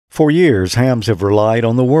For years, hams have relied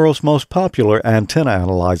on the world's most popular antenna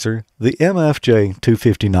analyzer, the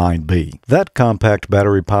MFJ-259B. That compact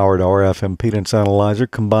battery-powered RF impedance analyzer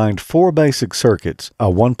combined four basic circuits: a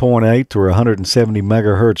 1.8 through 170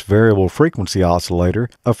 MHz variable frequency oscillator,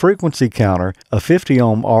 a frequency counter, a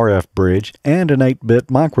 50-ohm RF bridge, and an 8-bit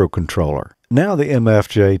microcontroller. Now the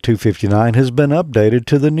MFJ-259 has been updated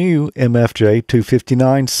to the new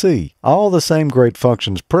MFJ-259C. All the same great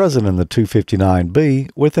functions present in the 259B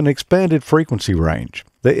with an expanded frequency range.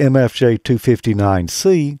 The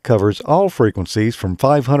MFJ-259C covers all frequencies from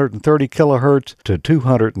 530 kHz to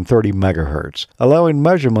 230 MHz, allowing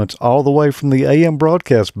measurements all the way from the AM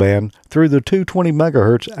broadcast band through the 220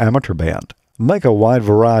 MHz amateur band. Make a wide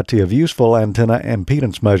variety of useful antenna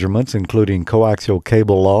impedance measurements, including coaxial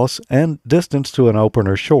cable loss and distance to an open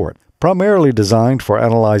or short. Primarily designed for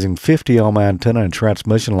analyzing 50-ohm antenna and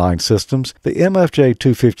transmission line systems, the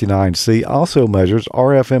MFJ-259C also measures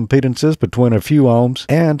RF impedances between a few ohms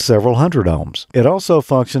and several hundred ohms. It also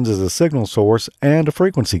functions as a signal source and a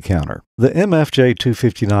frequency counter. The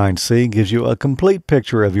MFJ-259C gives you a complete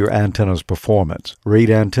picture of your antenna's performance. Read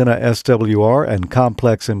antenna SWR and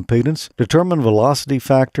complex impedance, determine velocity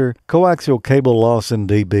factor, coaxial cable loss in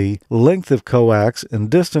dB, length of coax, and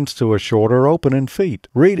distance to a short or open in feet.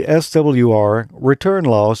 Read SWR, return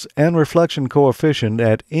loss, and reflection coefficient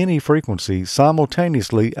at any frequency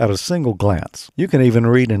simultaneously at a single glance. You can even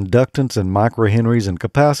read inductance and microhenries and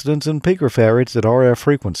capacitance and picofarads at RF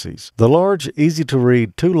frequencies. The large,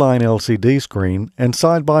 easy-to-read two-line LCD screen and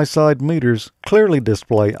side-by-side meters clearly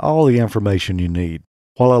display all the information you need.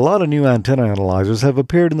 While a lot of new antenna analyzers have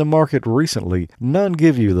appeared in the market recently, none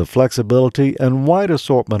give you the flexibility and wide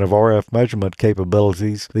assortment of RF measurement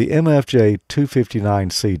capabilities the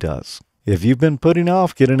MFJ-259C does. If you've been putting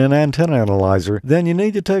off getting an antenna analyzer, then you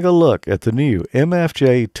need to take a look at the new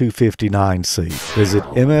MFJ-259C. Visit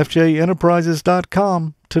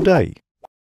mfjenterprises.com today.